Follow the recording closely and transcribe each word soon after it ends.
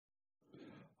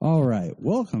All right,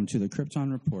 welcome to the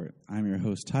Krypton Report. I'm your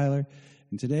host, Tyler,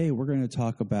 and today we're going to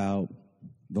talk about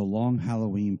The Long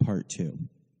Halloween Part 2.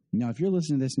 Now, if you're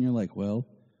listening to this and you're like, well,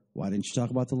 why didn't you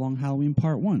talk about The Long Halloween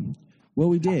Part 1? Well,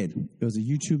 we did. It was a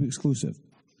YouTube exclusive.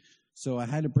 So I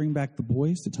had to bring back the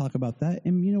boys to talk about that,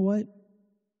 and you know what?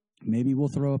 Maybe we'll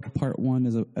throw up Part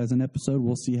 1 as an episode.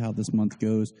 We'll see how this month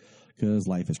goes, because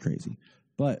life is crazy.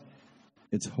 But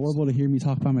it's horrible to hear me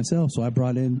talk by myself, so I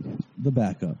brought in the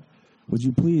backup. Would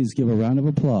you please give a round of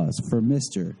applause for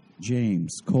Mr.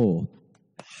 James Cole?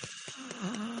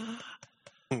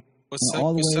 What's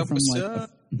up?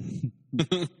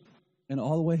 And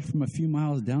all the way from a few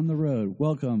miles down the road,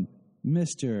 welcome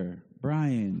Mr.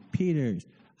 Bryan Peters.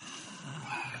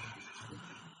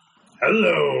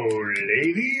 Hello,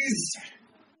 ladies.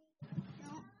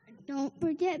 Don't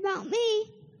forget about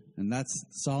me. And that's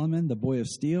Solomon, the boy of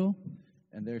steel.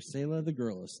 And there's Sayla, the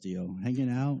girl of steel, hanging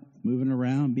out, moving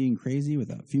around, being crazy with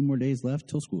a few more days left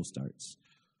till school starts.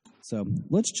 So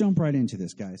let's jump right into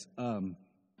this, guys. Jump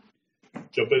in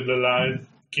the line.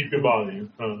 Keep your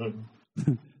volume. So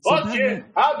I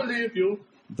believe you.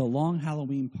 The Long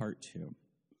Halloween Part 2.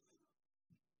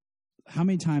 How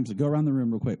many times, go around the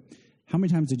room real quick, how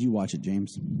many times did you watch it,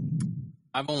 James?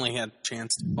 I've only had a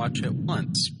chance to watch it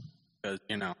once because,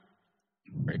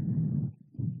 right.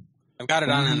 I've got it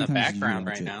on in the background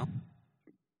right now.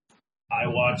 I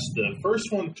watched the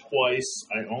first one twice.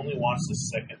 I only watched the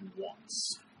second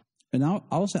once. And I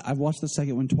will say I've watched the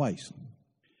second one twice.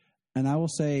 And I will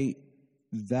say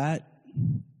that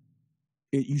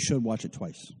you should watch it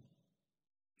twice.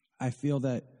 I feel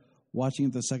that watching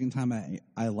it the second time,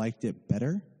 I liked it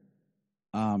better.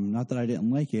 Not that I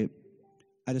didn't like it.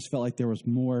 I just felt like there was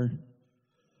more.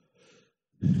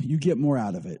 You get more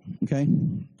out of it, okay?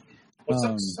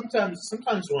 Well, sometimes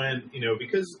when,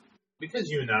 because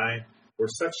you and I were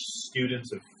such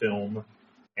students of film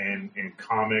and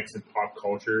comics and pop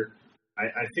culture,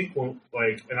 I think,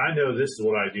 and I know this is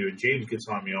what I do, and James gets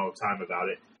on me all the time about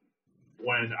it.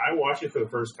 When I watch it for the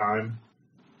first time,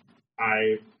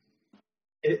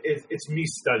 it's me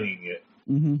studying it,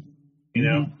 and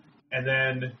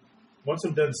then once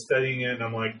I'm done studying it,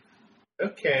 I'm like,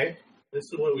 okay, this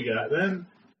is what we got. Then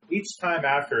each time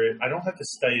after it, I don't have to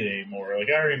study it anymore. Like,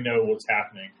 I already know what's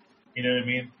happening. You know what I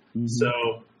mean? Mm-hmm.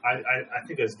 So I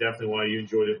think that's definitely why you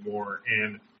enjoyed it more.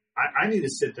 And I need to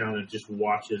sit down and just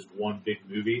watch this one big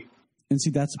movie. And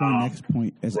see, that's my next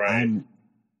point. Is right.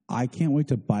 I can't wait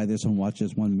to buy this and watch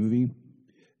this one movie,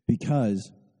 because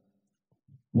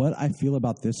what I feel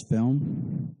about this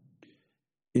film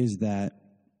is that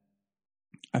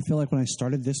I feel like when I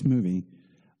started this movie,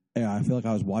 I feel like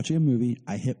I was watching a movie,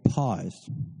 I hit pause,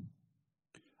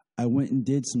 I went and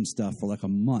did some stuff for like a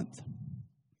month,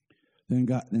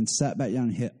 then sat back down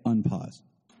and hit unpause.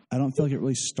 I don't feel like it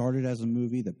really started as a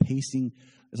movie. The pacing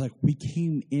is like we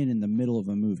came in the middle of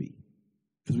a movie,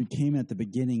 because we came at the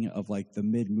beginning of like the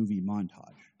mid-movie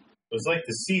montage. It was like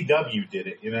the CW did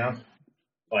it,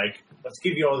 Like, let's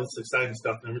give you all this exciting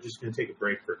stuff, and then we're just going to take a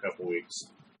break for a couple weeks.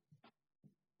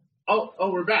 Oh,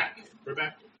 we're back. We're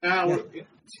back. You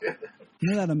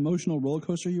know that emotional roller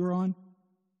coaster you were on?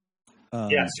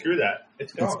 Yeah, screw that.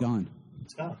 It's gone. It's gone.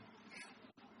 It's gone.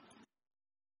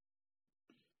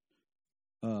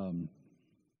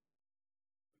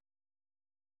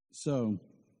 So,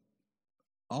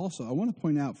 also, I want to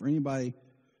point out for anybody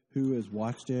who has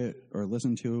watched it or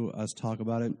listened to us talk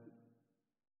about it,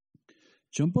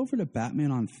 jump over to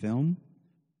Batman on Film,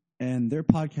 and their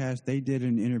podcast, they did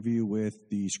an interview with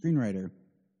the screenwriter,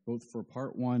 both for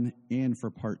Part 1 and for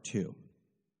Part 2.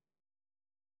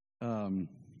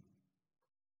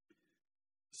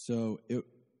 So it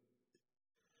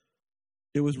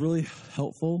was really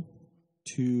helpful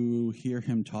to hear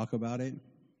him talk about it.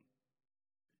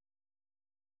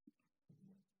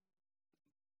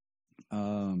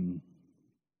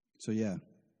 So yeah.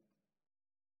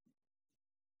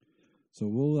 So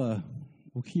we'll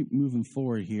keep moving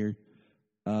forward here.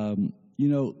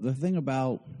 The thing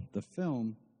about the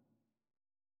film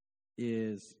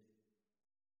is,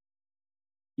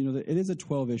 it is a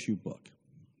 13-issue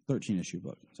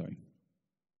book, sorry.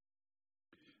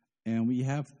 And we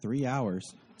have 3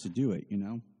 hours to do it,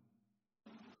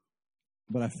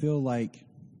 But I feel like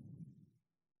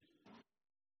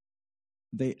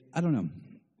I don't know.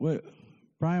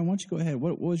 Bryan, why don't you go ahead?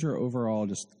 What was your overall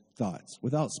just thoughts?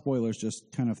 Without spoilers,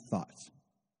 just kind of thoughts.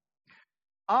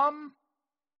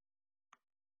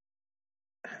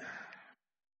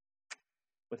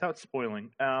 Without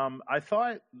spoiling, I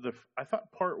thought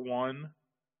part one.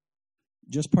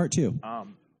 Just part two.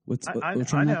 We're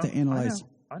trying not to analyze.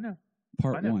 I know.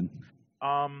 Part one.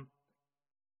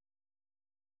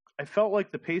 I I felt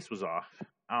like the pace was off.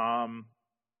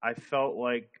 I felt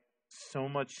like so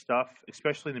much stuff,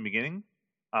 especially in the beginning,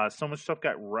 so much stuff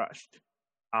got rushed.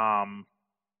 I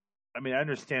mean, I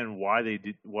understand why they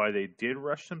did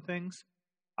rush some things,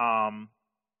 but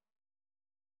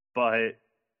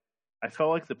I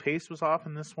felt like the pace was off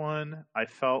in this one. I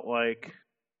felt like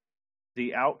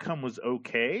the outcome was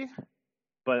okay,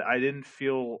 but I didn't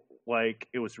feel like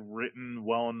it was written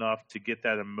well enough to get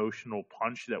that emotional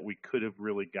punch that we could have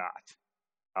really got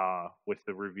with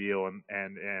the reveal and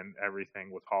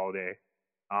everything with Holiday.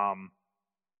 I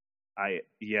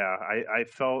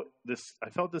felt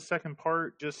the second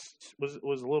part just was a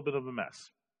little bit of a mess.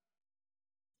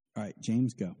 All right,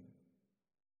 James, go.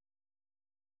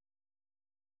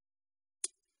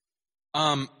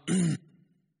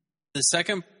 The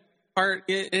second part,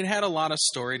 it had a lot of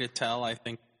story to tell. I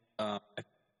think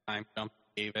Time Jump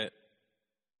gave it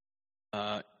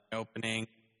opening,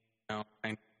 kind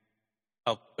of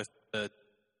helped with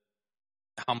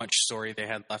how much story they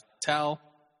had left to tell.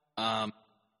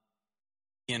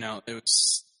 It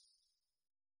was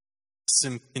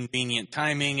some convenient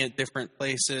timing at different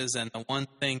places, and the one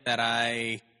thing that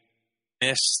I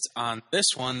missed on this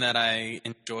one that I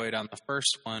enjoyed on the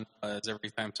first one was every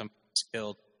time somebody was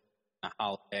killed in a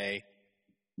Holiday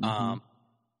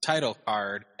title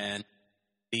card and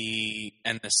the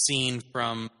scene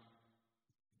from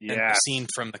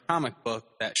the comic book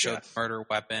that showed the murder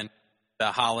weapon,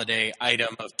 the Holiday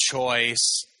item of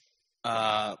choice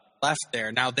left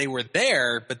there. Now they were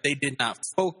there, but they did not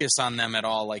focus on them at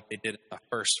all like they did in the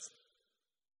first.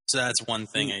 So that's one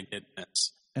thing I did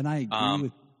miss. And I agree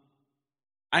with.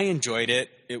 I enjoyed it.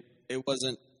 It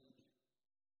wasn't.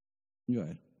 Go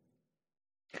ahead.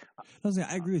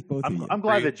 I agree with both of you. I'm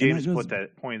glad that James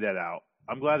pointed that out.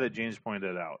 I'm glad that James pointed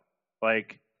that out.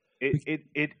 Like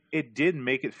it did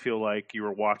make it feel like you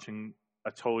were watching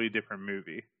a totally different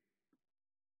movie.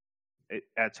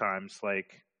 At times,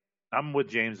 like I'm with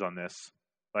James on this.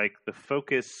 Like the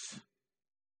focus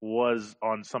was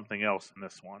on something else in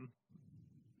this one.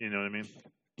 You know what I mean?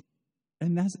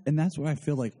 And that's where I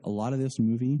feel like a lot of this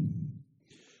movie.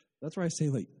 That's where I say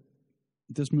like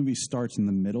this movie starts in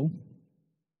the middle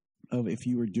of if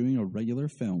you were doing a regular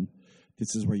film.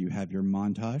 This is where you have your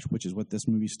montage, which is what this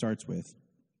movie starts with,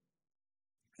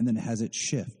 and then it has its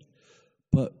shift.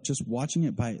 But just watching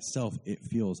it by itself, it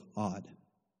feels odd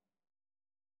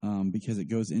because it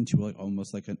goes into like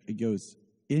almost like it goes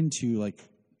into like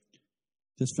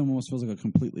this film almost feels like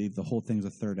the whole thing's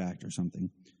a third act or something.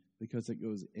 Because it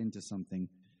goes into something,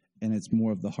 and it's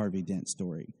more of the Harvey Dent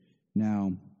story.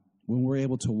 Now, when we're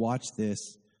able to watch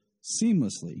this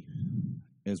seamlessly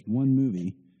as one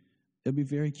movie, it'll be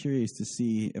very curious to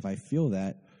see if I feel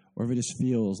that, or if it just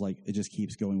feels like it just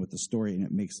keeps going with the story, and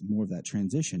it makes more of that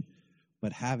transition.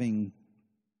 But having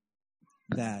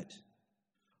that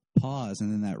pause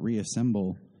and then that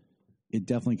reassemble, it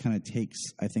definitely kind of takes,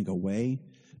 I think, away.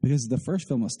 Because the first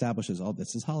film establishes,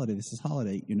 this is Holiday,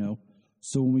 you know.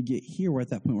 So when we get here, we're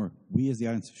at that point where we as the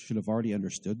audience should have already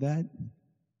understood that.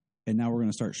 And now we're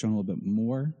going to start showing a little bit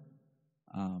more.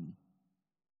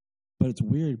 But it's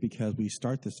weird because we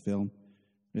start this film,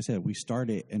 like I said, we start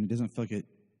it and it doesn't feel like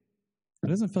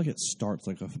it starts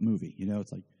like a movie. You know,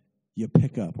 it's like you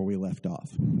pick up where we left off.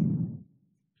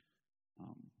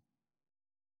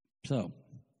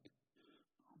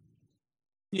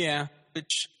 Yeah,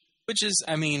 which is,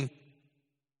 I mean,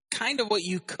 kind of what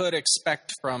you could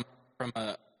expect from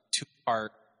a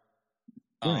two-part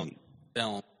right.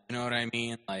 film. You know what I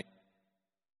mean? Like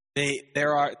they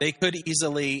could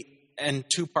easily, and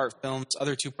two-part films,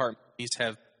 other two-part movies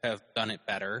have done it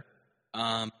better,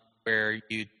 where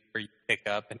you pick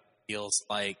up and it feels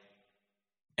like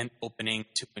an opening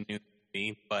to a new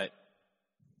movie, but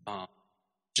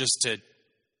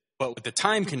with the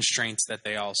time constraints that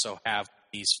they also have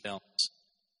with these films,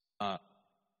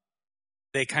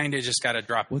 they kind of just got to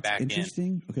drop it back in. What's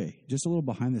interesting, okay, just a little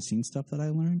behind-the-scenes stuff that I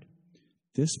learned.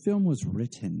 This film was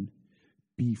written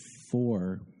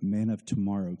before Man of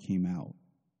Tomorrow came out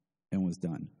and was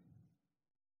done.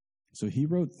 So he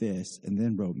wrote this and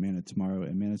then wrote Man of Tomorrow,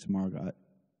 and Man of Tomorrow got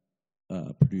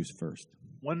produced first.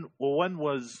 When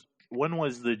was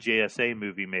the JSA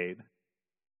movie made?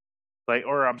 Like,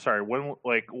 or I'm sorry,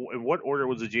 in what order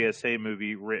was the JSA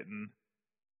movie written?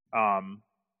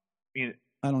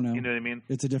 I don't know. You know what I mean?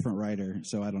 It's a different writer,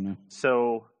 so I don't know.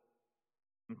 So,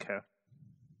 okay.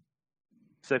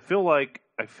 So I feel like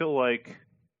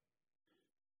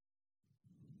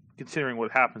considering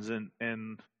what happens in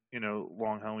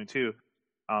Long Halloween 2,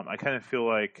 I kind of feel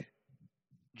like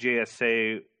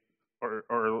JSA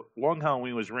or Long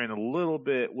Halloween was ran a little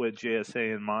bit with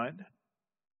JSA in mind.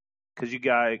 because you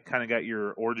kind of got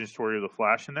your origin story of the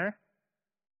Flash in there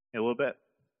a little bit,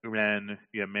 and then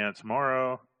you have Man of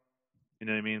Tomorrow. You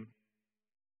know what I mean?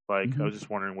 Like, I was just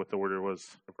wondering what the order was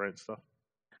of writing stuff.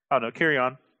 Oh no, carry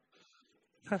on.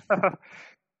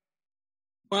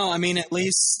 Well, I mean, at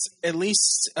least,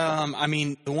 I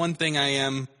mean, the one thing I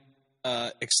am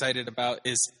excited about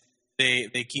is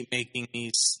they keep making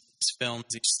these films,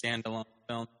 these standalone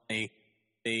films. They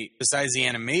besides the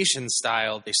animation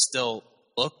style, they still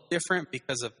look different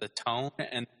because of the tone,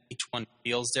 and each one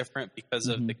feels different because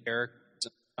of the characters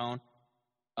and the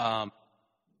tone.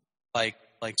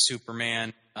 Like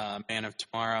Superman, Man of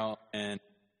Tomorrow, and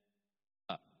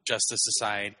Justice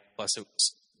Society. Plus, it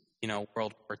was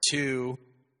World War II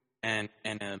and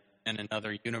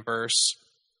another universe.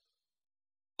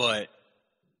 But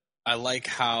I like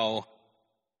how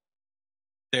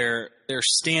they're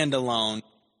standalone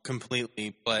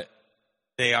completely, but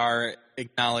they are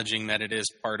acknowledging that it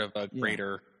is part of a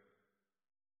greater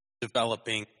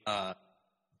developing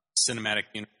cinematic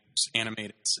universe,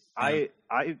 animated. I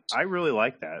really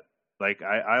like that. Like,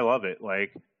 I love it.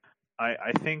 Like,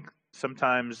 I think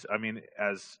sometimes, I mean,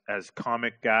 as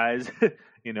comic guys,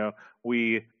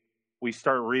 we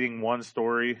start reading one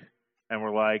story and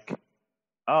we're like,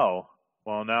 oh,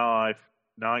 well, now I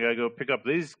gotta go pick up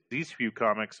these few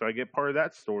comics so I get part of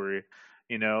that story,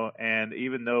 and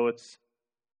even though it's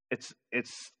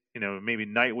maybe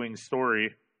Nightwing's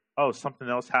story, oh, something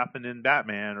else happened in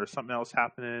Batman, or something else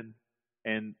happened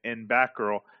in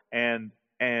Batgirl, and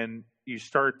you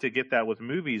start to get that with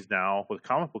movies now, with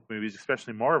comic book movies,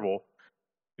 especially Marvel,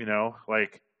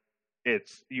 like,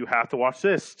 you have to watch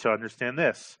this to understand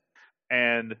this.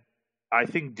 And I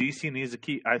think DC needs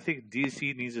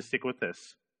to stick with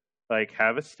this. Like,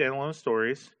 have it standalone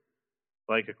stories.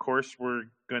 Like, of course, we're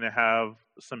going to have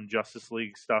some Justice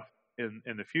League stuff in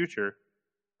the future,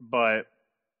 but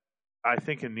I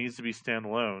think it needs to be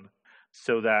standalone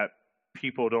so that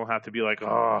people don't have to be like,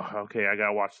 oh, okay, I got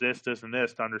to watch this, and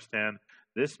this to understand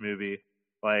this movie.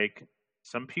 Like,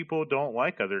 some people don't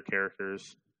like other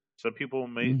characters. Some people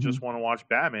may just want to watch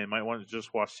Batman, might want to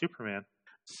just watch Superman.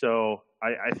 So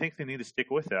I think they need to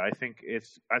stick with it. I think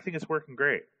it's working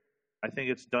great. I think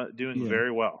it's doing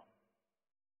very well.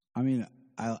 I mean,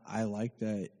 I like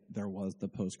that there was the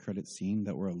post-credit scene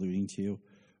that we're alluding to,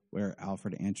 where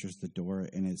Alfred answers the door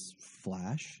and it's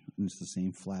Flash, and it's the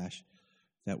same Flash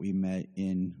that we met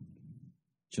in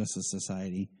Justice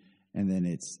Society, and then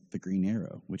it's the Green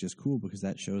Arrow, which is cool because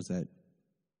that shows that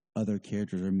other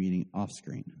characters are meeting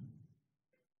off-screen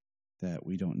that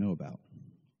we don't know about.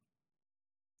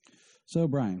 So,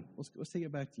 Brian, let's take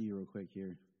it back to you real quick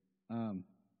here.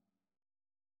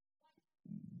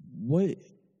 What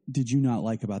did you not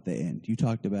like about the end? You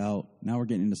talked about, now we're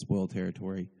getting into spoil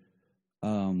territory,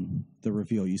 the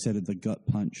reveal. You said the gut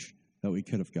punch that we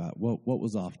could have got. What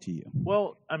was off to you?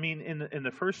 Well, I mean, in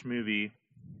the first movie,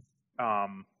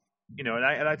 and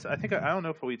I think, I don't know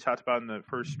if we talked about in the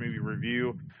first movie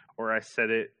review or I said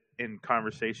it in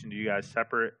conversation to you guys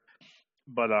separate,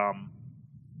 but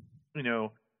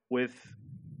with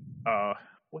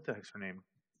what the heck's her name?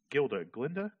 Gilda.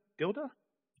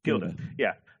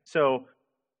 Yeah. So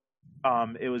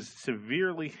it was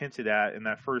severely hinted at in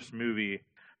that first movie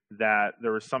that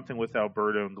there was something with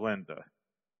Alberto and Glinda,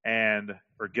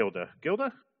 or Gilda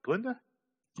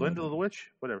the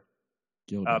witch, whatever.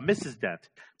 Mrs. Dent.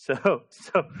 So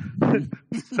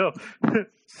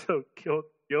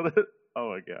Gilda. Oh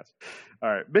my gosh! All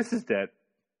right, Mrs. Dent.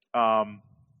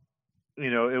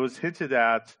 It was hinted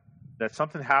at that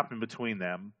something happened between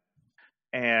them,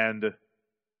 and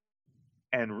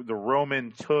the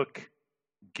Roman took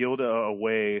Gilda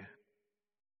away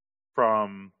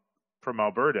from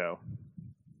Alberto,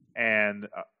 and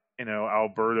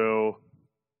Alberto,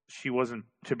 she wasn't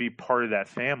to be part of that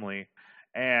family,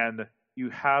 and you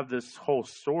have this whole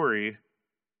story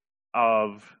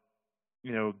of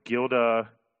Gilda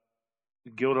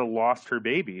lost her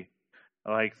baby.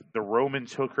 Like, the Roman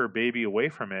took her baby away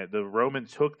from it. The Roman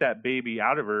took that baby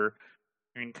out of her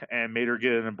and made her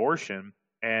get an abortion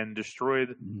and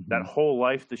destroyed that whole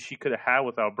life that she could have had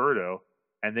with Alberto,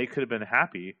 and they could have been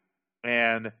happy.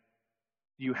 And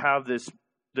you have this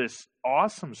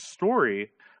awesome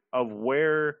story of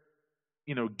where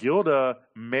Gilda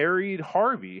married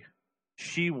Harvey.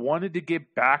 She wanted to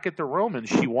get back at the Romans.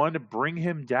 She wanted to bring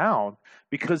him down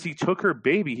because he took her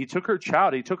baby, he took her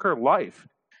child, he took her life.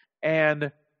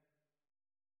 And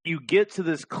you get to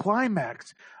this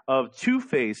climax of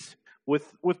Two-Face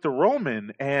with the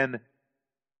Roman, and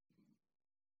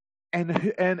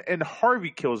Harvey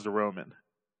kills the Roman.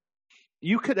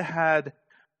 You could have had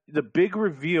the big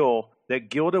reveal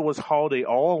that Gilda was Holiday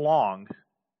all along,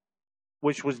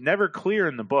 which was never clear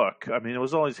in the book. I mean, it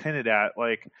was always hinted at.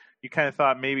 Like, you kind of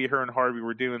thought maybe her and Harvey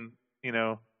were doing,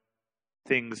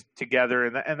 things together,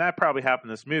 and that probably happened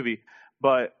in this movie.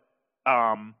 But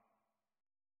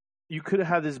you could have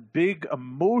had this big,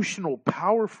 emotional,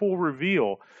 powerful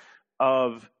reveal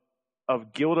of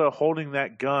Gilda holding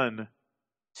that gun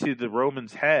to the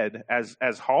Roman's head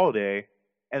as Holiday,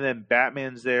 and then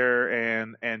Batman's there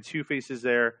and Two-Face is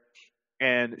there,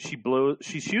 and she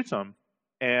shoots him,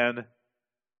 and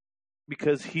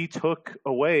because he took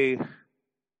away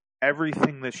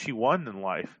everything that she wanted in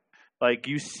life. Like,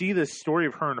 you see this story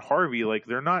of her and Harvey, like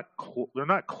they're not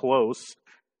close.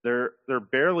 They're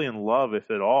barely in love,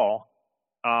 if at all.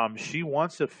 She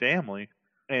wants a family,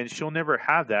 and she'll never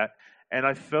have that. And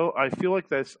I feel like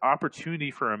this opportunity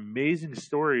for an amazing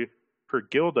story for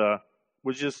Gilda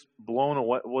was just blown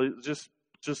away. Was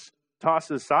just tossed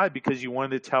aside because you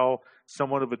wanted to tell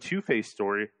somewhat of a Two-Face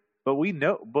story. But we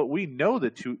know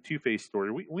the Two-Face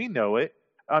story. We know it.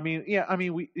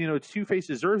 Two-Face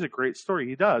deserves a great story.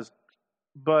 He does.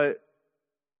 But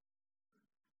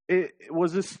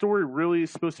was this story really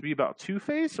supposed to be about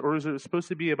Two-Face, or is it supposed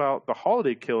to be about the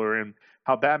Holiday Killer and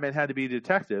how Batman had to be a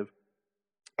detective?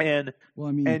 And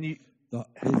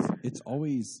it's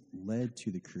always led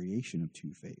to the creation of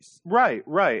Two-Face. Right.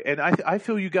 And I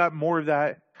feel you got more of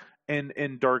that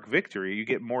in Dark Victory. You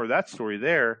get more of that story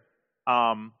there,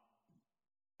 and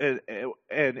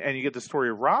you get the story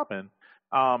of Robin.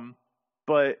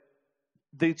 But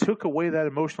they took away that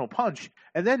emotional punch,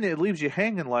 and then it leaves you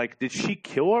hanging like, did she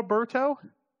kill Alberto?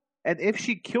 And if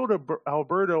she killed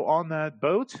Alberto on that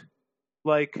boat,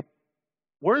 like,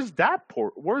 where's that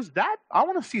port? Where's that? I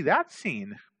want to see that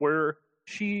scene where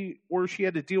she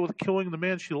had to deal with killing the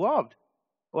man she loved.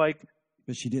 Like,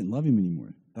 but she didn't love him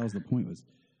anymore. That was the point. Was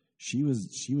she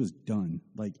was done.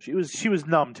 Like, she was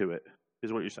numb to it,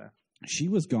 is what you're saying. She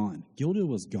was gone. Gilda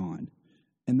was gone.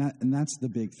 And that's the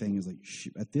big thing, is like,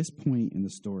 at this point in the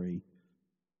story,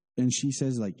 and she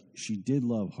says, like, she did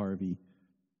love Harvey,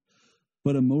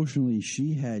 but emotionally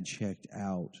she had checked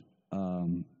out,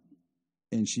 and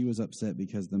she was upset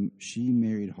because she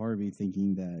married Harvey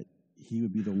thinking that he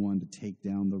would be the one to take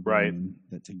down the Roman,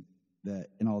 that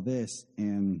and all this.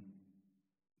 And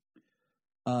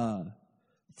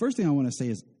first thing I want to say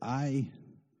is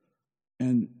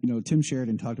Tim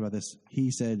Sheridan talked about this.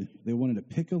 He said they wanted to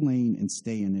pick a lane and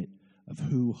stay in it of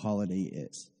who Holiday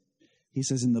is. He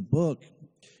says in the book,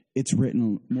 it's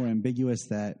written more ambiguous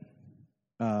that,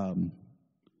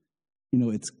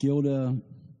 it's Gilda,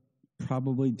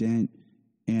 probably Dent,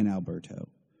 and Alberto.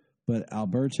 But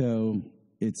Alberto,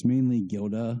 it's mainly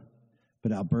Gilda,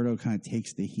 but Alberto kind of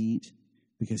takes the heat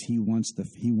because he wants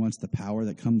the power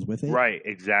that comes with it. Right,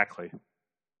 exactly.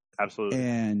 Absolutely.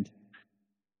 And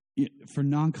for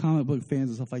non-comic book fans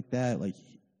and stuff like that, like,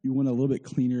 you want a little bit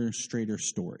cleaner, straighter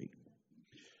story.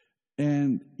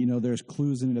 And, there's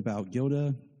clues in it about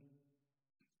Gilda.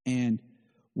 And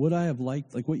what I have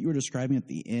liked, like what you were describing at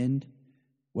the end,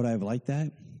 would I have liked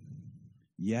that?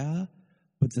 Yeah.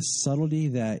 But the subtlety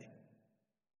that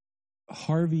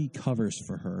Harvey covers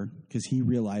for her because he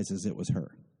realizes it was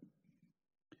her.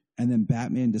 And then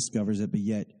Batman discovers it, but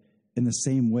yet in the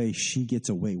same way, she gets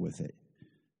away with it.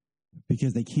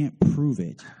 Because they can't prove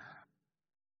it.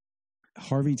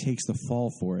 Harvey takes the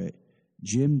fall for it.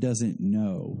 Jim doesn't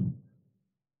know.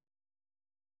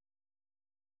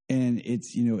 And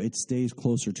it's, it stays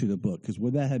closer to the book. Because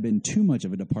would that have been too much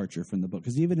of a departure from the book?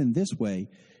 Because even in this way,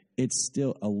 it's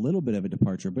still a little bit of a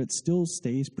departure, but it still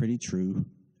stays pretty true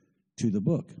to the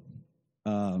book.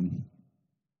 What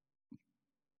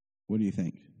do you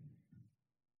think?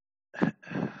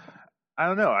 I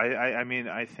don't know. I mean,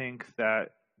 I think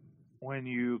that when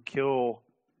you kill,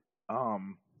 I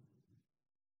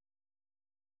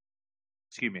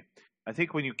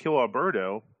think when you kill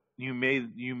Alberto, you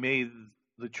made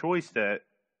the choice that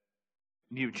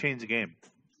you've changed the game.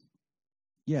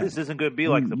 Yeah, this isn't going to be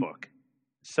like the book.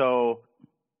 So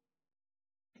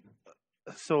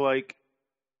like,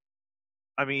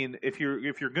 I mean, if you're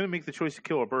going to make the choice to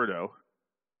kill Alberto,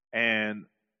 and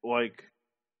like,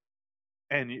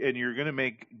 and you're going to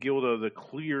make Gilda the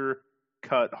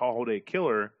clear-cut Holiday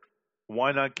Killer,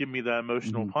 why not give me that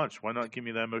emotional punch? Why not give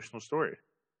me that emotional story?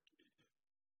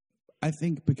 I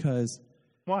think because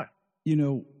why?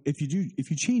 If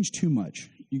you change too much,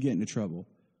 you get into trouble.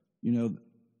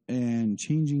 And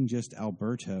changing just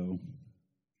Alberto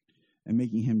and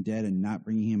making him dead and not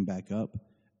bringing him back up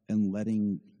and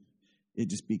letting it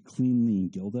just be cleanly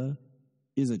Gilda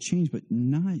is a change, but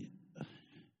not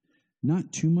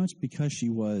too much, because she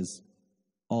was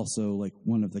also like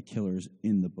one of the killers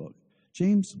in the book.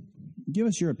 James, give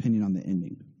us your opinion on the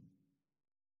ending.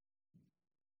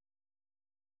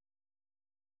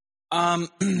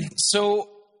 So,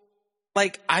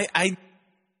 like, I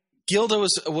Gilda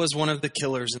was one of the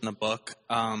killers in the book.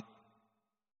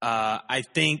 I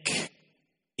think,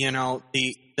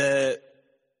 the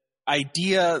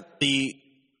idea,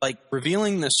 like,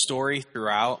 revealing the story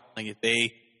throughout, like, if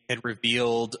they had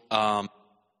revealed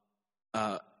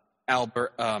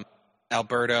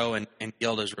Alberto and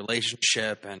Gilda's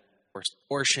relationship, and forced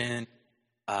abortion,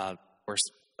 the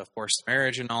forced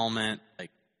marriage annulment,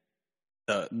 like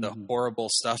the horrible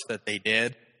stuff that they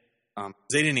did.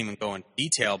 They didn't even go into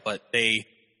detail, but they,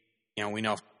 we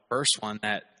know from the first one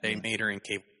that they made her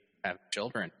incapable of having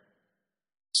children.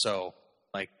 So,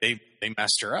 like, they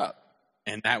messed her up,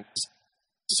 and that was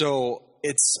so.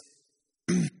 It's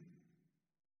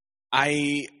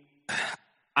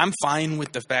I'm fine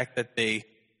with the fact that they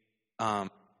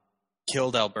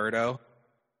killed Alberto.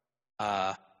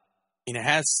 It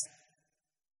has.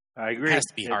 I agree. It has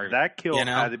to be Harvey. That kill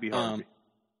had to be Harvey.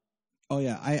 Oh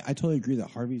yeah, I totally agree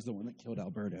that Harvey's the one that killed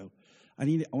Alberto. I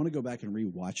want to go back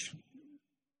and watch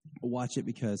it,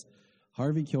 because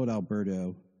Harvey killed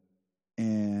Alberto,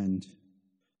 and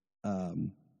of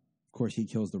course he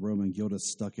kills the Roman.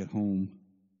 Gilda's stuck at home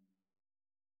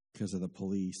because of the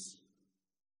police.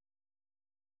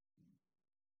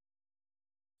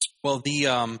 Well,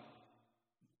 the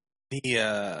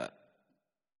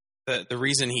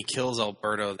reason he kills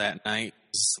Alberto that night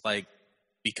is, like,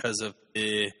 because of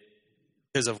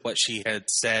what she had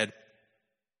said,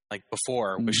 like,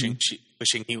 before, wishing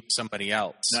he was somebody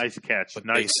else. Nice catch. What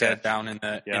nice they said catch. down in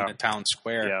the town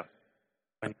square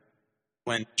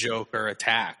when Joker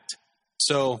attacked.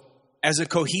 So, as a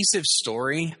cohesive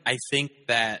story, I think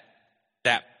that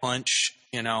punch,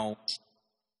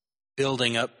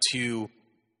 building up to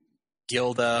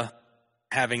Gilda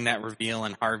having that reveal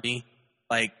and Harvey,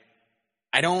 like,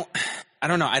 I don't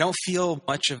know. I don't feel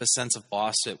much of a sense of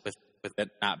loss with it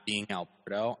not being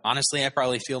Alberto. Honestly, I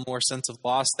probably feel more sense of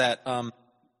loss that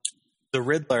the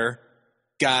Riddler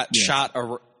got shot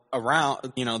around.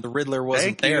 The Riddler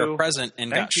wasn't present,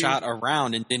 and got shot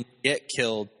around and didn't get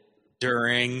killed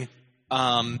during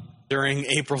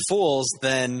April Fool's,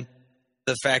 than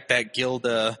the fact that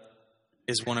Gilda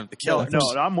is one of the killers. No,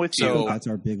 I'm with you. So that's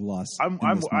our big loss. I'm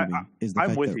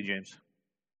with you, James.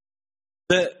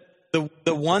 The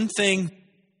one thing.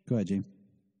 Go ahead, James.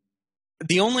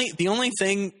 The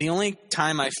only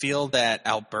time I feel that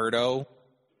Alberto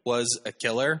was a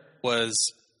killer was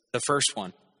the first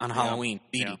one on Halloween,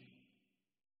 Beatty.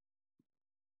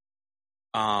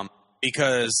 Yeah.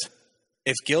 Because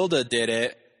if Gilda did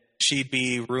it, she'd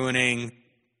be ruining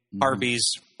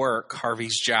Harvey's work,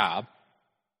 Harvey's job,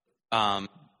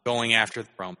 going after the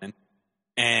Roman.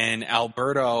 And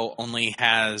Alberto only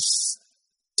has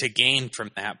to gain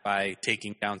from that by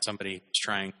taking down somebody who's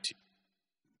trying to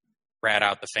rat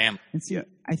out the family. And see,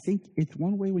 I think it's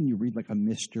one way when you read, like, a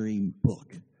mystery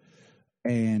book,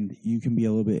 and you can be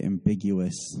a little bit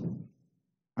ambiguous,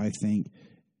 I think,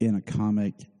 in a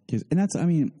comic.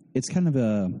 It's kind of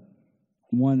a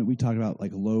one we talked about,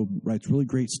 like, Loeb writes really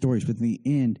great stories, but in the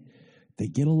end, they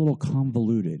get a little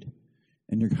convoluted,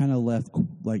 and you're kind of left,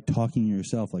 like, talking to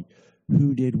yourself, like,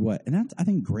 who did what. And that's, I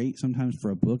think, great sometimes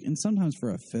for a book and sometimes for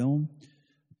a film.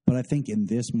 But I think in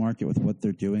this market, with what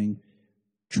they're doing,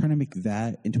 trying to make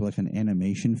that into, like, an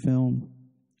animation film,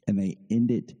 and they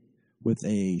end it with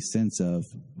a sense of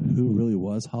who really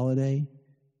was Holiday,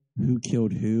 who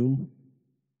killed who,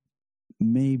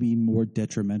 may be more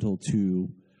detrimental to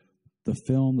the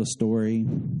film, the story,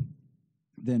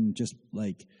 than just,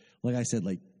 like I said,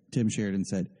 like Tim Sheridan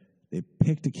said, they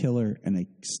picked a killer and they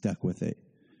stuck with it.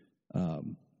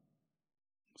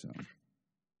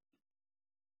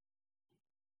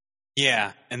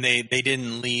 Yeah, and they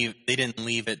didn't leave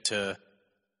it to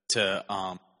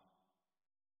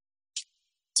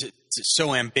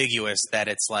so ambiguous that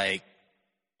it's like,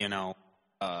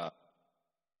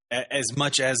 as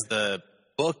much as the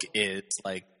book is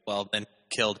like, well, then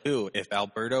killed who? If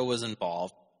Alberto was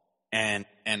involved and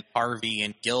Harvey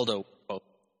and Gilda both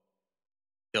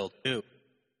killed who?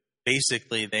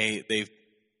 Basically, they've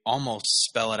almost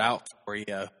spell it out for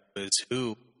you who's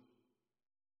who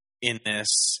in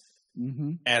this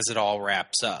as it all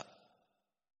wraps up.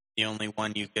 The only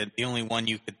one you could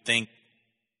think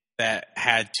that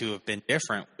had to have been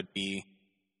different would be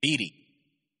Beatty,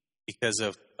 because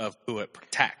of who it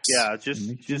protects.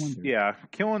 Yeah,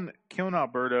 killing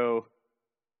Alberto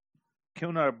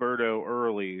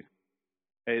early,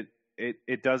 it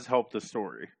does help the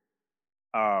story,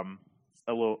 a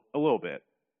little bit.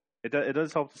 It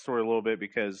does help the story a little bit,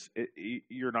 because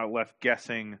you're not left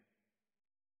guessing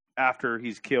after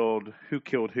he's killed who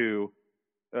killed who.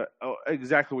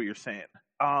 Exactly what you're saying.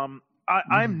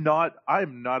 I'm not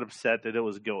upset that it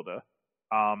was Gilda.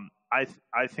 I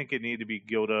think it needed to be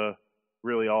Gilda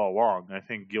really all along. I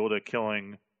think Gilda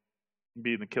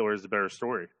being the killer is the better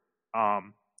story.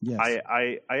 Yes.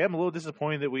 I am a little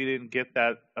disappointed that we didn't get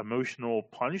that emotional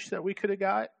punch that we could have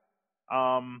got.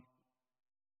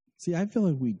 See, I feel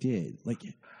like we did. Like,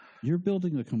 you're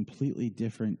building a completely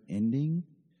different ending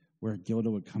where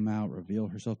Gilda would come out, reveal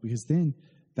herself, because then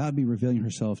that would be revealing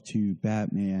herself to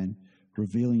Batman,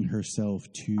 revealing herself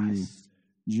to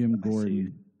Jim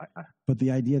Gordon. But the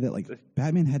idea that, like,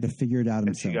 Batman had to figure it out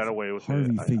himself. And she got away with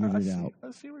Harvey it. figured it out. I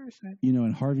see what you're saying. You know,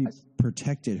 and Harvey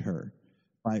protected her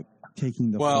by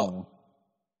taking the fall.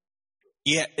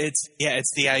 Yeah, it's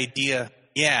the idea.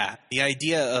 Yeah, the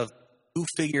idea of who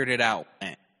figured it out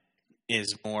when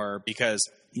is more because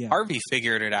Harvey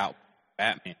figured it out,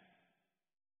 Batman,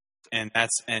 and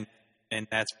that's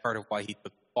part of why he took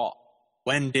the fall.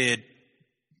 When did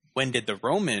the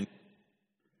Roman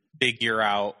figure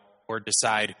out or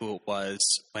decide who it was?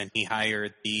 When he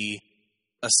hired the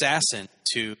assassin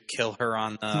to kill her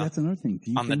on the that's another thing.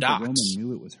 Do you on think the docks, the Roman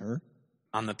knew it was her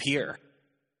on the pier?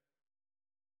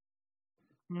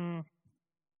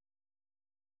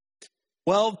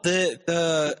 Well,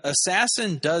 the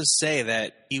assassin does say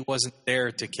that he wasn't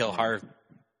there to kill Harvey.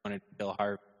 He wanted to kill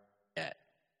Harvey yet.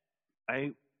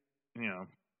 And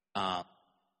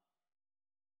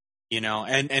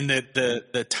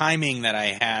the timing that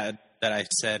I had that I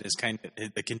said is kind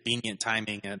of the convenient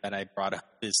timing that I brought up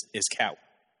is Catwoman.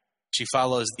 She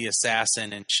follows the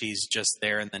assassin and she's just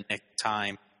there in the nick of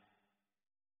time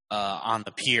on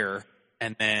the pier,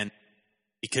 and then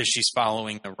because she's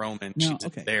following the Roman, she's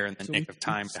there in the nick of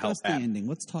time to help the ending.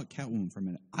 Let's talk Catwoman for a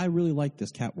minute. I really like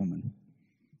this Catwoman.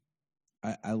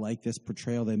 I like this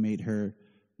portrayal. They made her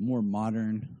more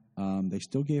modern. They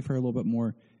still gave her a little bit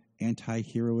more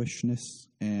anti-heroishness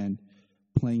and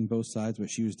playing both sides, but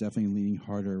she was definitely leaning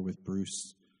harder with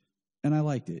Bruce. And I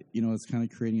liked it. You know, it's kind of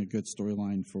creating a good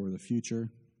storyline for the future.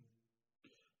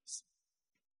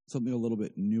 Something a little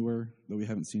bit newer that we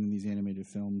haven't seen in these animated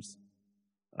films.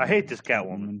 I hate this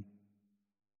Catwoman.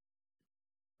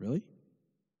 Really?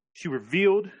 She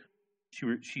revealed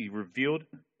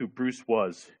who Bruce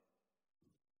was.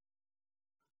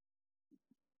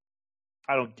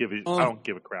 I don't give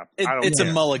a crap. It's a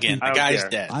mulligan. The guy's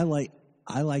dead. I like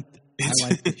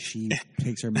that she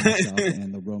takes her mask off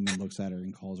and the Roman looks at her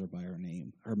and calls her by her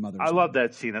name, her mother's name. Love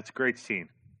that scene. That's a great scene.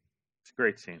 It's a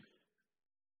great scene.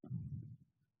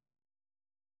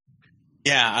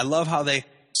 Yeah, I love how they...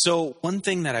 So one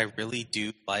thing that I really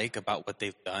do like about what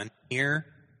they've done here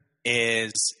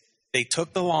is they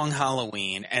took the Long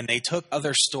Halloween and they took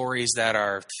other stories that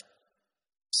are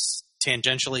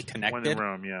tangentially connected When in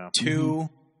Rome, yeah. to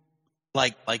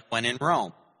like When in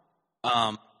Rome,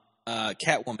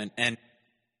 Catwoman, and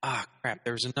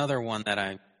there's another one that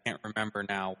I can't remember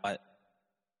now, but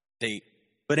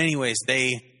anyways,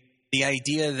 the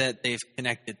idea that they've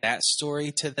connected that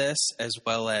story to this as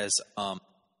well as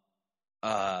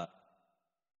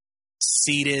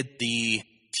seeded the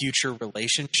future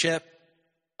relationship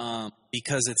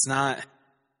because it's not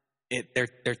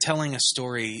they're telling a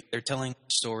story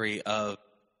of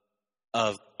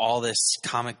all this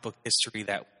comic book history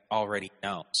that we already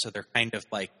know, so they're kind of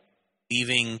like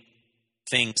leaving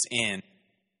things in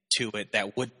to it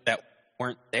that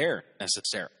weren't there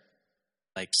necessarily,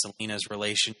 like Selina's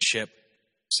relationship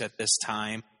at this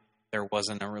time. There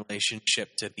wasn't a relationship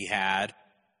to be had.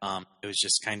 It was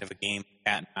just kind of a game of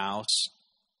cat and mouse.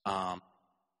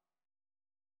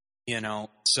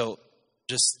 So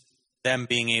just them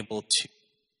being able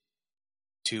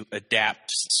to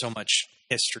adapt so much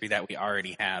history that we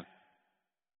already have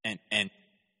and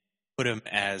put them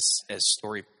as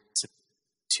story to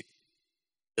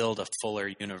build a fuller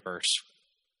universe,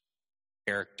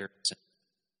 characters and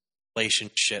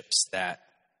relationships that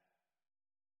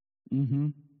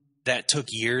that took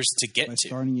years to get By to.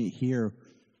 Starting it here,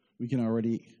 we can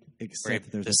already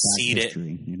accept that there's a back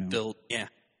history. Build, yeah.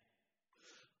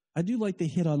 I do like they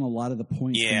hit on a lot of the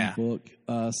points in the book.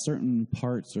 Certain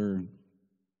parts or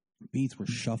beats were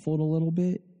shuffled a little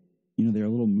bit. They're a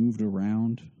little moved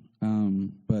around,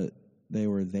 but they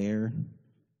were there.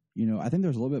 I think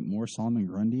there's a little bit more Solomon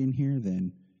Grundy in here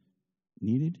than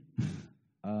needed.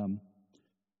 I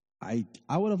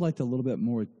would have liked a little bit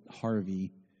more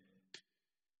Harvey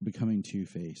becoming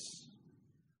Two-Face.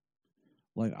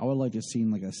 Like, I would like to have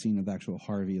seen like a scene of actual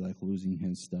Harvey like losing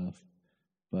his stuff,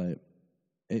 but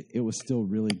it was still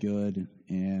really good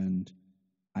and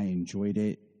I enjoyed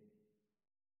it.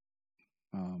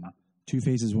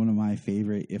 Two-Face is one of my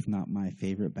favorite, if not my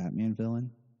favorite, Batman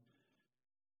villain,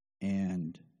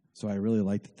 and so I really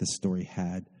liked that this story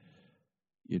had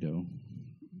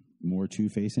more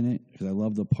Two-Face in it, because I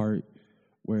love the part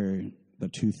where the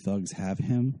two thugs have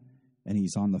him and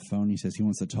he's on the phone. He says he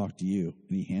wants to talk to you,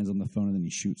 and he hands on the phone and then he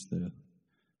shoots the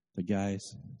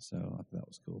guys. So I thought that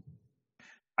was cool.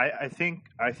 I think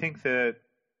that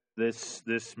this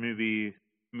movies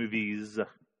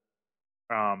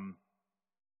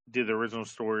did the original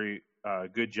story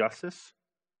good justice.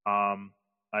 I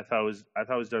thought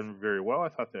it was done very well. I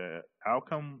thought the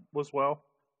outcome was well.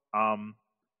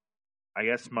 I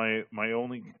guess my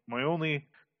only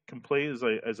complaint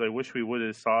is I wish we would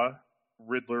have saw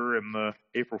Riddler and the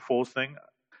April Fool's thing,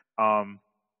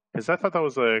 because I thought that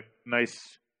was a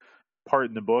nice part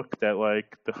in the book that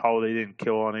like the holiday didn't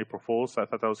kill on April Fool's. So I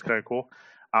thought that was kind of cool.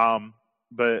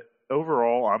 But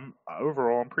overall, I'm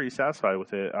pretty satisfied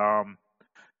with it.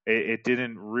 It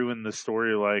didn't ruin the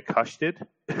story like Hush did.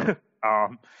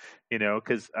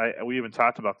 Because we even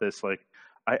talked about this. Like,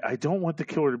 I don't want the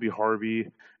killer to be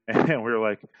Harvey, and we were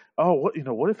like, oh,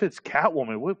 what if it's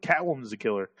Catwoman? What if Catwoman's the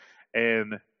killer?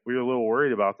 And we were a little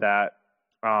worried about that.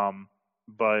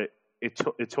 But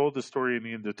it told the story it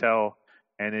needed to tell,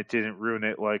 and it didn't ruin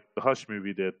it like the Hush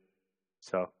movie did.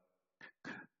 So.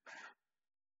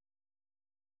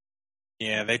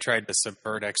 Yeah, they tried to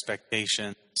subvert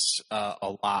expectations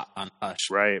a lot on Hush.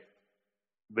 Right.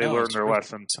 They learned their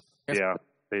lesson. Yeah,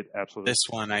 they absolutely. This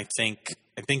one, I think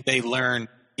they learned.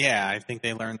 Yeah, I think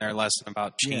they learned their lesson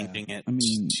about changing it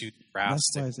too drastic.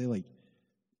 That's why I say, like,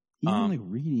 even like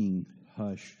reading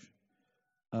Hush,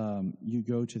 you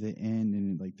go to the end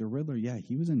and like the Riddler. Yeah,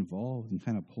 he was involved in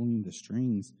kind of pulling the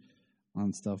strings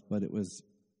on stuff, but it was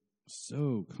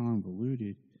so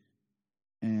convoluted,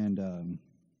 and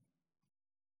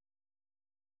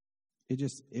they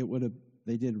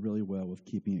did really well with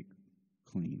keeping it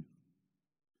clean.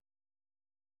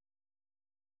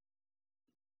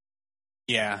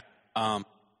 Yeah. I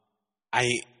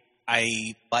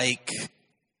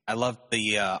love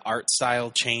the art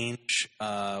style change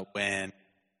when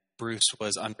Bruce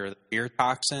was under the fear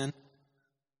toxin.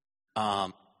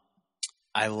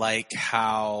 I like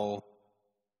how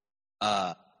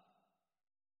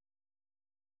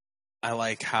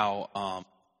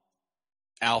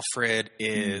Alfred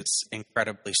is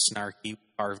incredibly snarky with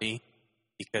Harvey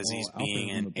because he's being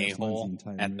an a-hole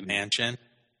at the mansion.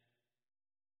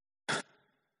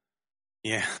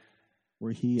 Yeah.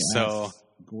 Where he asks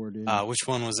Gordon, which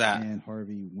one was that? And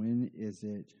Harvey, when is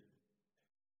it?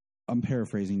 I'm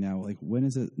paraphrasing now. Like, when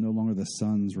is it no longer the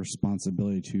son's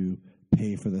responsibility to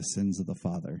pay for the sins of the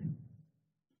father?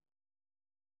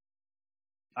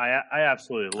 I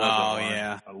absolutely love that line.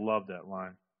 Yeah. I love that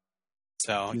line.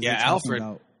 So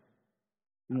Alfred.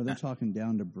 They're talking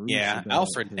down to Bruce. Yeah, about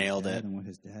Alfred nailed it, and what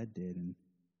his dad did, and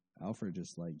Alfred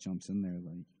just like jumps in there,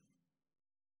 like,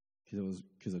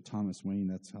 because of Thomas Wayne.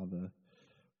 That's how the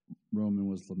Roman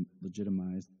was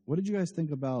legitimized. What did you guys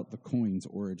think about the coin's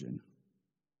origin?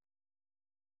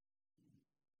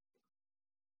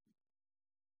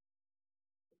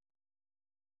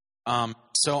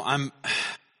 So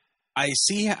I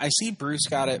see Bruce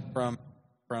got it from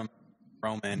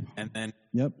Roman, and then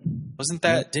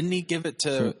didn't he give it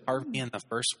to Harvey in the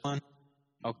first one?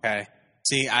 Okay.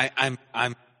 See, I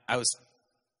was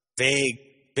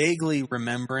vaguely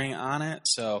remembering on it,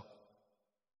 so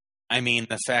I mean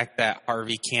the fact that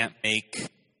Harvey can't make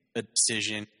a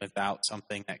decision without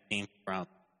something that came from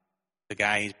the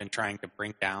guy he's been trying to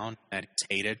bring down that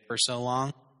he's hated for so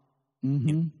long.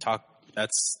 Mm-hmm.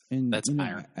 That's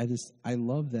iron. I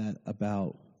love that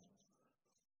about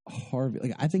Harvey.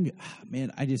 Like, I think,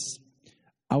 man, I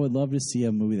would love to see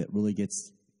a movie that really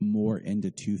gets more into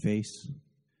Two-Face.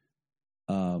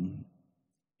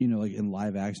 Like in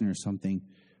live action or something,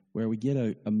 where we get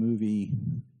a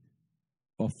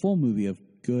full movie of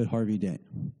good Harvey Dent.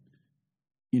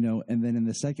 And then in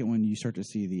the second one, you start to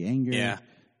see the anger. Yeah.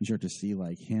 You start to see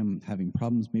like him having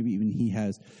problems. Maybe even he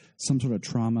has some sort of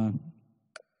trauma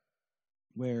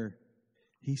where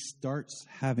he starts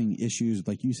having issues,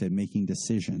 like you said, making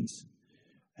decisions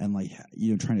and like,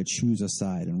 trying to choose a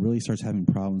side, and really starts having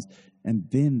problems. And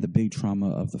then the big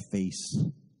trauma of the face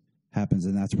happens,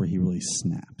 and that's where he really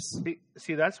snaps.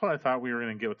 See, that's what I thought we were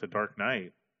going to get with The Dark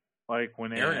Knight. Like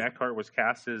when Aaron Eckhart was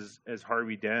cast as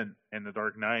Harvey Dent in The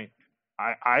Dark Knight,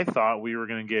 I thought we were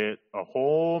going to get a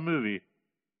whole movie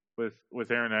with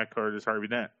Aaron Eckhart as Harvey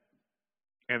Dent,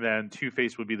 and then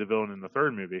Two-Face would be the villain in the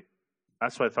third movie.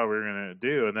 That's what I thought we were going to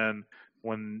do. And then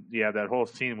when that whole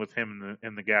scene with him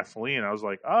in the gasoline, I was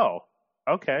like, oh,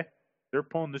 okay, they're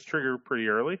pulling this trigger pretty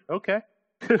early. Okay,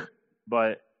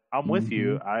 but I'm with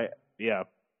you.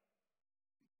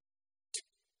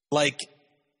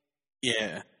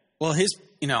 Well, his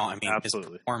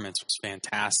Absolutely. his performance was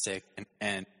fantastic,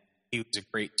 and he was a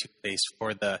great Two-Face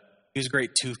for the movie,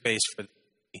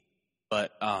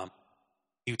 but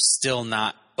he was still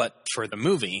not. But for the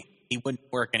movie, he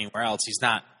wouldn't work anywhere else. He's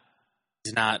not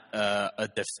a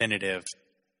definitive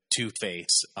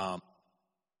Two-Face.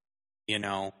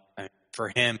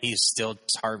 For him, he's still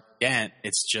just Harvey Dent.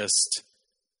 It's just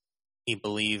he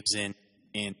believes in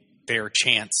fair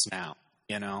chance now.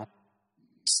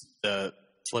 It's the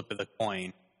flip of the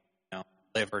coin.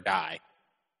 Live or die.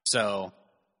 So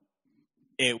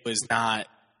it was not.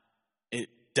 It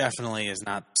definitely is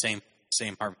not the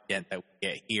same Harvey Dent that we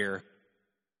get here.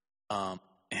 It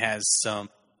has some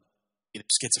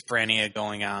schizophrenia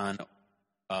going on,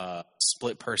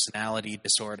 split personality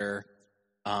disorder,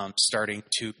 starting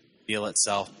to feel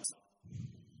itself,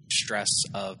 stress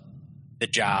of the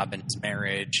job and his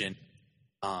marriage, and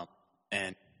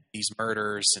these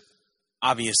murders. And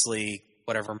obviously,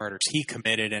 whatever murders he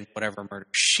committed and whatever murders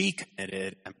she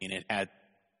committed, it had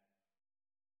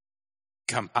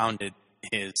compounded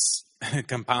his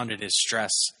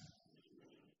stress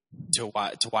to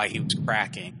why he was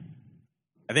cracking.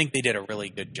 I think they did a really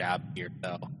good job here,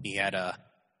 though.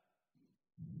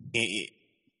 It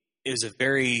was a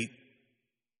very,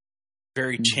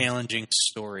 very challenging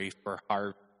story for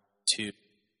Harvey to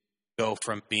go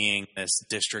from being this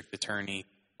district attorney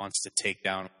who wants to take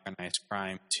down organized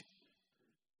crime to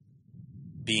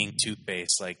being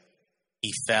Two-Face. Like,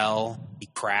 he fell, he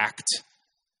cracked,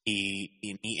 he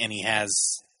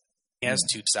has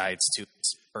two sides to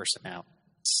his personality.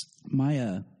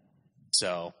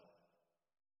 So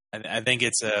I think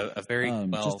it's a very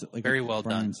very well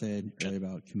Bryan done. Said earlier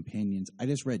about companions. I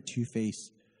just read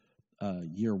Two-Face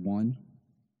Year One,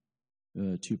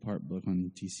 a 2-part book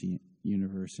on DC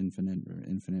Universe,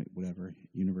 Infinite, whatever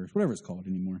it's called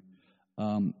anymore.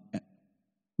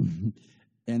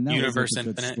 And that Universe was a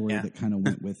good Infinite, story yeah. that kind of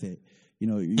went with it.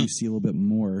 You see a little bit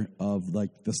more of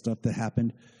like the stuff that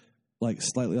happened, like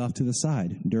slightly off to the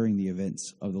side during the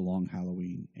events of the Long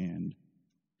Halloween. And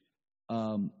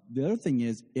the other thing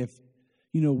is, if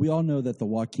we all know that the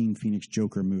Joaquin Phoenix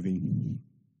Joker movie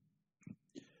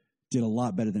did a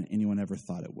lot better than anyone ever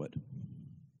thought it would.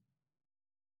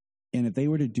 And if they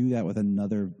were to do that with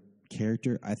another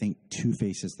character, I think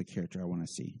Two-Face is the character I want to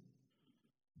see.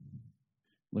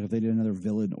 Like if they did another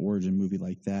villain origin movie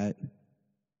like that,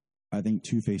 I think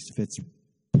Two-Face fits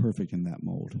perfect in that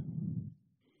mold.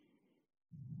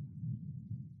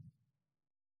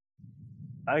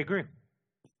 I agree.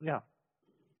 Yeah,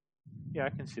 I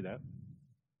can see that.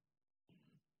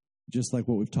 Just like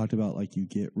what we've talked about, like you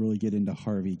really get into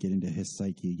Harvey, get into his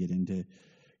psyche, get into,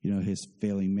 his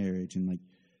failing marriage. And like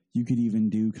you could even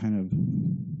do kind of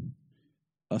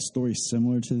a story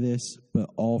similar to this, but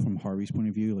all from Harvey's point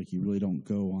of view. Like you really don't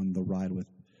go on the ride with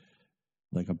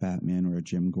like a Batman or a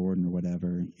Jim Gordon or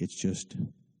whatever. It's just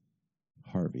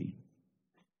Harvey.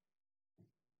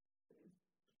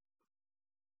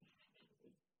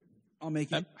 I'll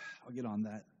make it. I'll get on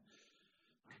that.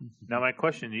 Now, my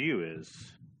question to you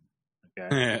is,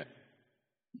 okay,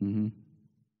 Mm-hmm.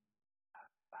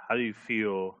 how do you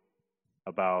feel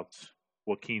about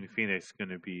Joaquin Phoenix going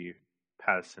to be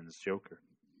Pattinson's Joker?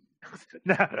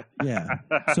 Yeah.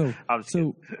 So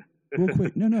real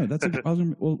quick. No. That's.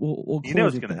 We'll close you know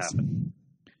it's with going to this. happen.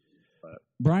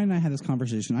 Brian and I had this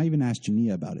conversation. I even asked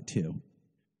Jania about it too.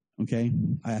 Okay,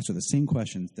 I asked her the same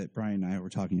questions that Brian and I were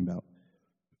talking about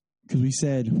because we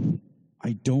said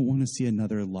I don't want to see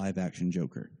another live action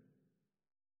Joker.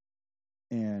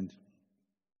 And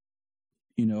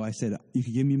I said you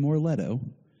could give me more Leto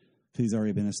because he's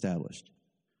already been established.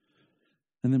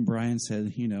 And then Brian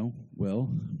said,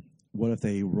 well, what if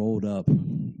they rolled up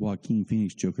Joaquin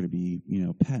Phoenix Joker to be,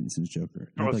 Pattinson's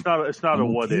Joker? No, it's not a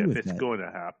what if. It's going to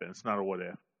happen. It's not a what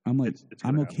if. I'm like,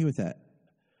 I'm okay happen. with that.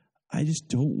 I just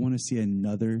don't want to see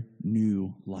another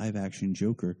new live action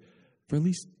Joker for at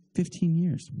least 15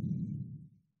 years.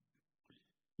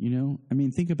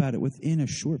 Think about it. Within a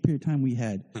short period of time, we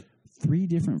had 3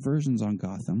 different versions on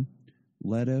Gotham: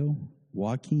 Leto,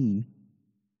 Joaquin.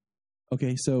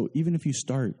 Okay, so even if you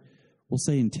start, we'll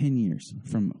say in 10 years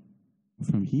from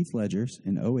Heath Ledger's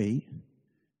in 2008,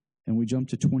 and we jump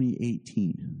to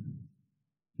 2018.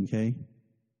 Okay,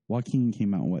 Joaquin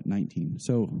came out in 19?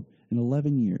 So in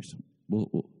 11 years,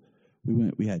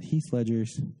 we had Heath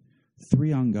Ledger's,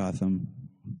 3 on Gotham,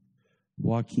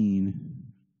 Joaquin,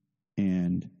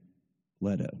 and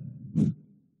Leto.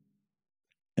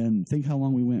 And think how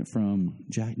long we went from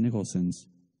Jack Nicholson's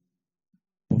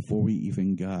before we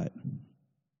even got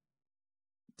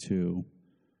to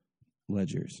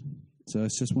Ledger's. So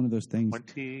it's just one of those things.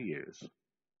 20 years.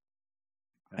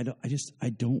 I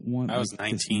don't want that was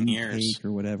 19 years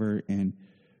or whatever, and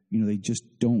they just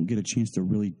don't get a chance to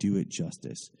really do it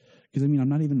justice. Because I'm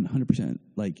not even 100%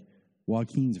 like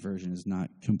Joaquin's version is not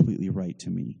completely right to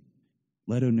me.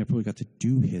 Leto never really got to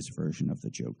do his version of the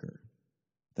Joker.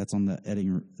 That's on the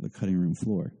cutting room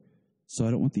floor. So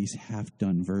I don't want these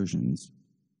half-done versions.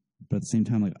 But at the same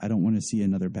time, like, I don't want to see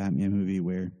another Batman movie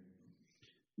where,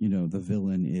 the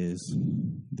villain is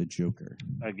the Joker.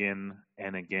 Again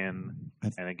and again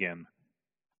and again.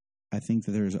 I think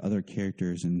that there's other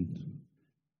characters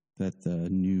that the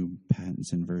new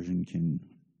Pattinson version can,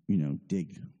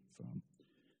 dig from.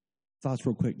 Thoughts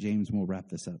real quick, James, and we'll wrap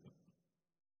this up.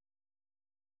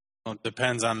 Well, it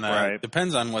depends on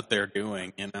depends on what they're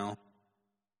doing,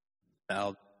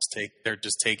 They're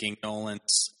just taking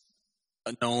Nolan's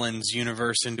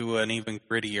universe into an even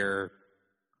grittier,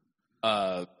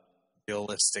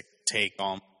 realistic take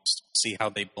almost. See how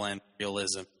they blend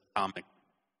realism and comic.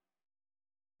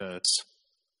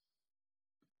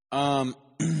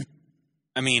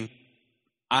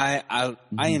 I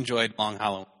enjoyed Long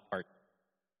Halloween Part.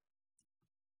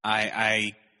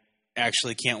 I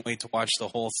actually can't wait to watch the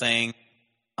whole thing,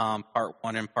 Part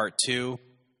 1 and Part 2,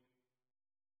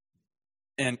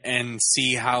 and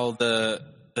see how the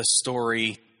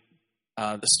story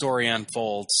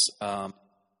unfolds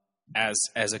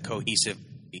as a cohesive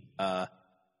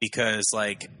because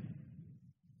like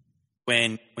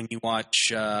when you watch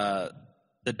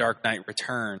The Dark Knight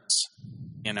Returns,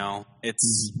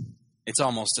 it's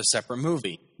almost a separate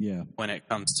movie. Yeah. When it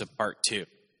comes to Part 2,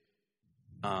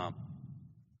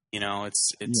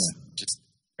 it's just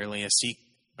really a sequel.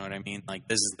 You know what I mean? Like,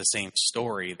 this is the same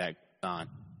story that goes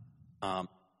on,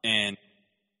 and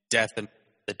the death and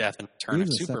return of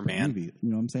Superman. Movie.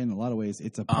 You know what I'm saying? In a lot of ways,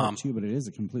 it's a Part 2, but it is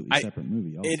a completely separate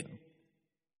movie. Also,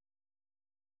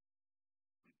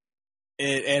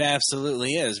 it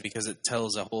absolutely is, because it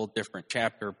tells a whole different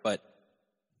chapter. But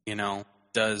it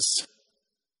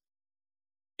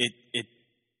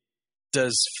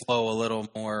does flow a little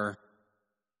more,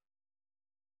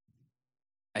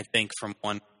 I think, from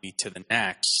one movie to the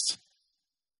next.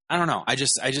 I don't know.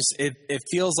 It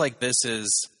feels like this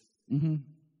is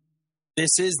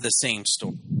the same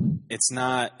story. It's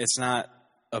not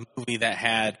a movie that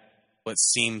had what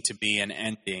seemed to be an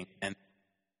ending, and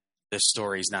the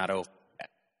story's not over yet.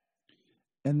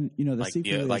 And the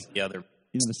sequel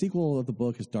the sequel of the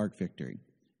book is Dark Victory.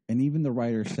 And even the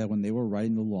writer said when they were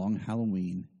writing The Long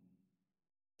Halloween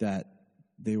that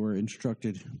they were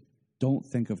instructed, don't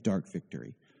think of Dark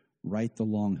Victory. Write The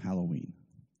Long Halloween.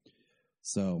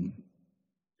 So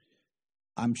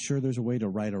I'm sure there's a way to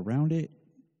write around it.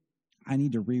 I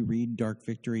need to reread Dark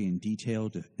Victory in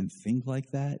detail and think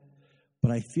like that.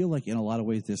 But I feel like in a lot of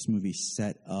ways this movie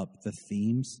set up the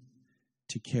themes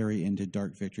to carry into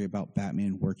Dark Victory about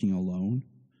Batman working alone.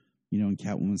 And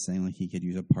Catwoman saying like he could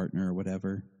use a partner or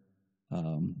whatever.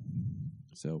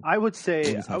 So I would say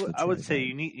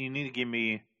you need to give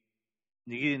me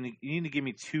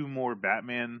two more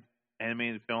Batman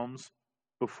animated films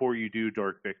before you do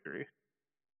Dark Victory,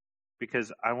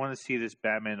 because I want to see this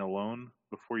Batman alone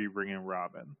before you bring in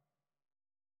Robin.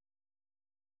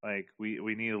 Like we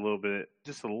need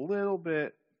just a little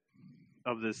bit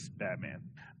of this Batman.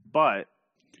 But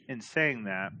in saying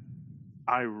that,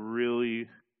 I really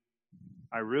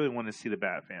want to see the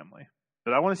Bat Family.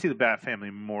 But I want to see the Bat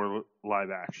Family more live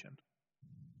action.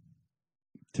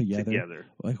 Together.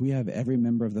 Like we have every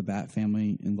member of the Bat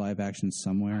Family in live action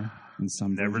somewhere in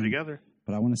some Never version, together.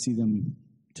 But I want to see them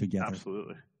together.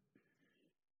 Absolutely.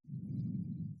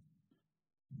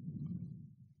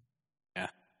 Yeah.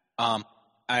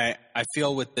 I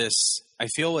feel with this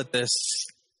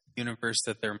universe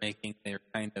that they're making, they're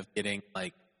kind of getting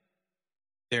like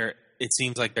it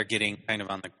seems like they're getting kind of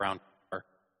on the ground floor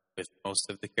with most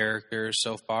of the characters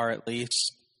so far, at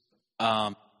least.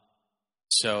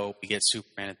 So we get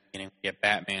Superman at the beginning, we get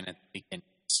Batman at the beginning.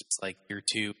 It's like year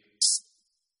 2,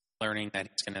 learning that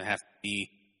he's going to have to be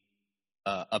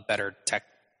a better detective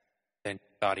than he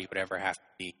thought he would ever have to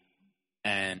be,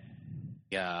 and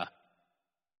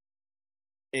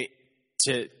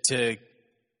to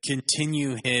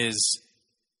continue his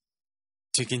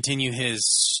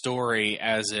story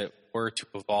as it were to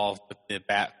evolve with the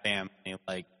Bat Family,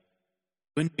 like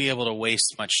wouldn't be able to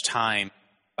waste much time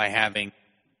by having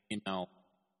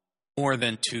more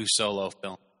than 2 solo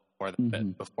films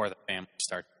before the family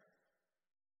starts.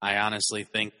 I honestly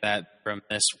think that from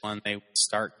this one they would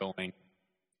start going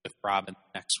with Robin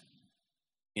next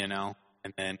one,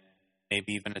 and then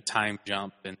maybe even a time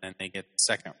jump, and then they get the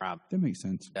second Robin. That makes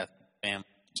sense. Death of the Family.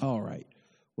 All right.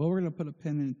 Well, we're going to put a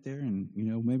pin in it there, and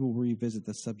maybe we'll revisit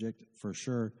the subject for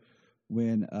sure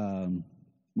when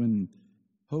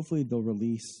hopefully they'll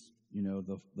release,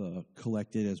 the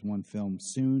collected as one film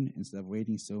soon instead of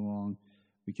waiting so long.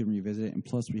 We can revisit it, and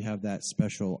plus we have that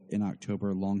special in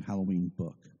October Long Halloween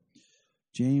book.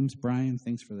 James, Bryan,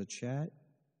 thanks for the chat.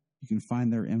 You can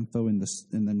find their info in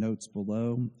the notes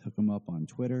below. Hook them up on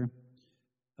Twitter.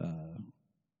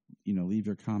 Leave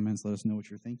your comments. Let us know what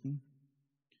you're thinking.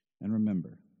 And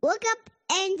remember, look up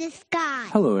in the sky.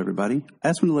 Hello, everybody. I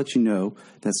just want to let you know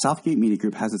that Southgate Media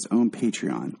Group has its own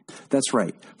Patreon. That's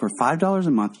right. For $5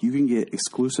 a month, you can get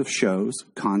exclusive shows,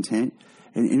 content,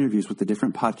 and interviews with the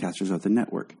different podcasters of the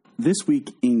network. This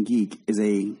Week in Geek is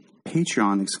a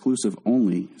Patreon exclusive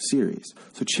only series.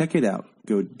 So check it out.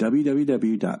 Go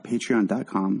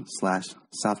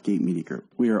www.patreon.com/Southgate Media Group.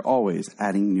 We are always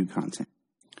adding new content.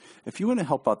 If you want to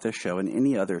help out this show and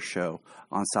any other show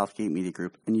on Southgate Media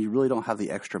Group, and you really don't have the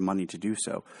extra money to do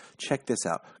so, check this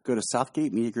out. Go to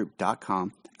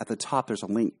southgatemediagroup.com. At the top, there's a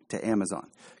link to Amazon.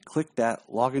 Click that,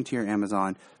 log into your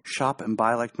Amazon, shop and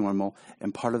buy like normal,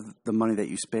 and part of the money that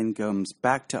you spend comes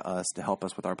back to us to help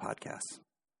us with our podcasts.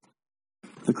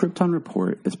 The Krypton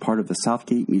Report is part of the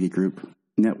Southgate Media Group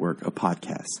network of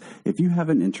podcasts. If you have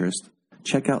an interest,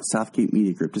 check out Southgate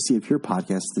Media Group to see if your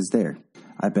podcast is there.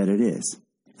 I bet it is.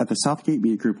 At the Southgate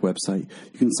Media Group website,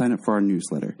 you can sign up for our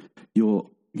newsletter. You'll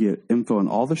get info on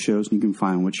all the shows, and you can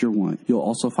find what you want. You'll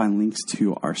also find links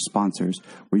to our sponsors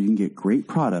where you can get great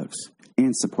products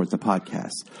and support the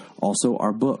podcast. Also,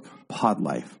 our book, Pod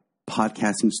Life,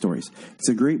 Podcasting Stories. It's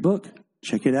a great book.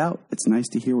 Check it out. It's nice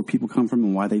to hear where people come from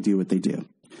and why they do what they do.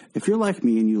 If you're like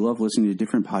me and you love listening to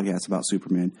different podcasts about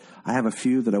Superman, I have a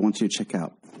few that I want you to check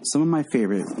out. Some of my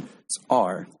favorites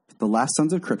are The Last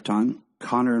Sons of Krypton.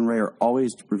 Connor and Ray are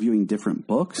always reviewing different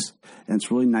books, and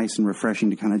it's really nice and refreshing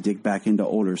to kind of dig back into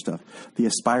older stuff. The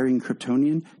Aspiring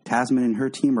Kryptonian, Tasman and her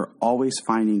team are always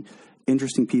finding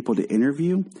interesting people to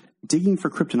interview. Digging for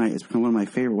Kryptonite has become one of my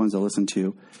favorite ones to listen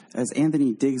to, as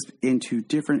Anthony digs into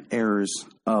different eras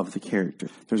of the character.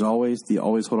 There's always the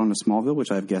Always Hold On to Smallville, which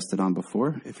I've guested on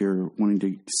before, if you're wanting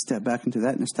to step back into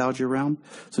that nostalgia realm.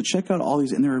 So check out all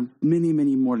these, and there are many,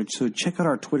 many more. So check out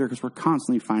our Twitter, because we're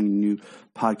constantly finding new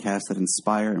podcasts that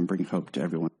inspire and bring hope to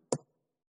everyone.